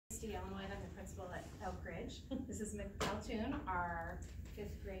Misty Ellenwood. I'm the principal at Elk Ridge. This is McKelle Toon, our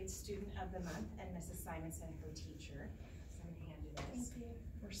 5th grade student of the month, and Mrs. Simonson, her teacher. So I'm going to hand you this. Thank you.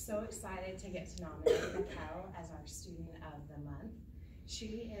 We're so excited to get to nominate McKelle as our student of the month.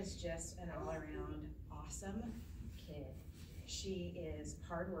 She is just an all-around awesome kid. She is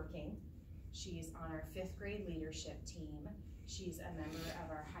hardworking. She's on our 5th grade leadership team. She's a member of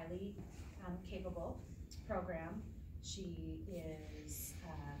our highly capable program. She is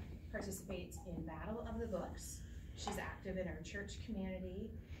participates in Battle of the Books. She's active in our church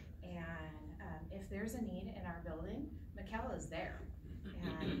community, and if there's a need in our building, McKelle is there.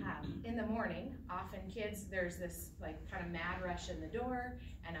 And in the morning, often kids, there's this like kind of mad rush in the door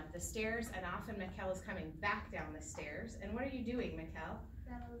and up the stairs, and often McKelle is coming back down the stairs. And what are you doing, McKelle?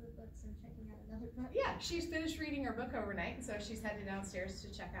 Battle of the Books and checking out another book. Yeah, she's finished reading her book overnight, and so she's headed downstairs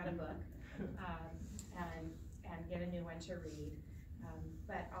to check out a book and get a new one to read.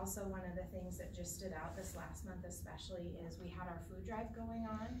 But also one of the things that just stood out this last month especially is we had our food drive going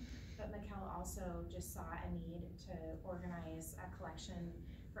on, but McKelle also just saw a need to organize a collection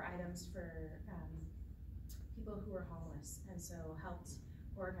for items for people who are homeless, and so helped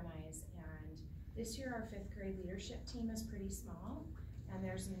organize. And this year our 5th grade leadership team is pretty small, and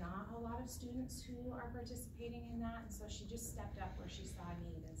there's not a lot of students who are participating in that, and so she just stepped up where she saw a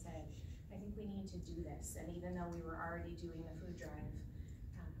need and said, I think we need to do this. And even though we were already doing the food drive,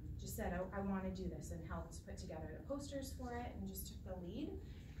 just said, I want to do this, and helped put together the posters for it, and just took the lead,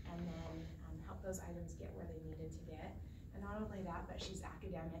 and then helped those items get where they needed to get. And not only that, but she's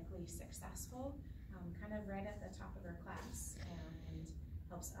academically successful, kind of right at the top of her class, and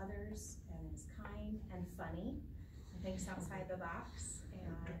helps others, and is kind and funny, and thinks outside the box,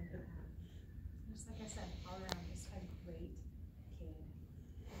 and just like I said, all around just a great kid.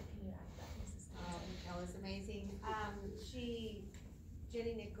 Can you add that, Mrs. McKelle is amazing.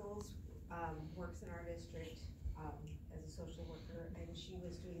 Jenny Nichols works in our district as a social worker, and she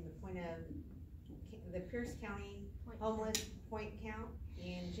was doing the Pierce County homeless point count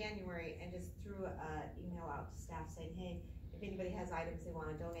in January, and just threw an email out to staff saying, hey, if anybody has items they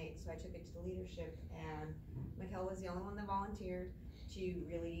want to donate. So I took it to the leadership, and McKelle was the only one that volunteered to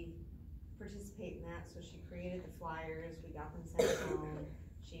really participate in that. So she created the flyers, we got them sent home,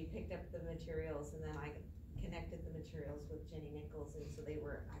 she picked up the materials, and then I connected the materials with Jenny Nichols, and so they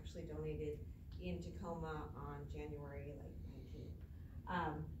were actually donated in Tacoma on January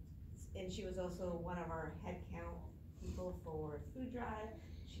 19th. And she was also one of our head count people for food drive.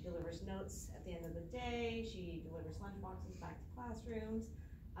 She delivers notes at the end of the day. She delivers lunch boxes back to classrooms.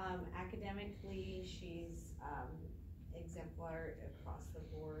 Academically, she's exemplar across the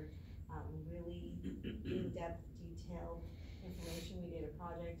board. Really in-depth, detailed information. We did a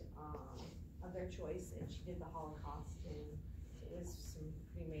project of their choice, and she did the Holocaust, and it was some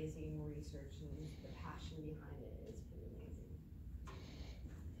pretty amazing research, and the passion behind it is pretty amazing.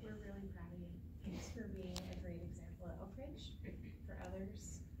 We're really proud of you. Thanks for being a great example at Oak Ridge for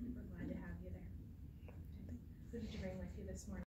others. We're glad to have you there. Who did you bring with you this morning?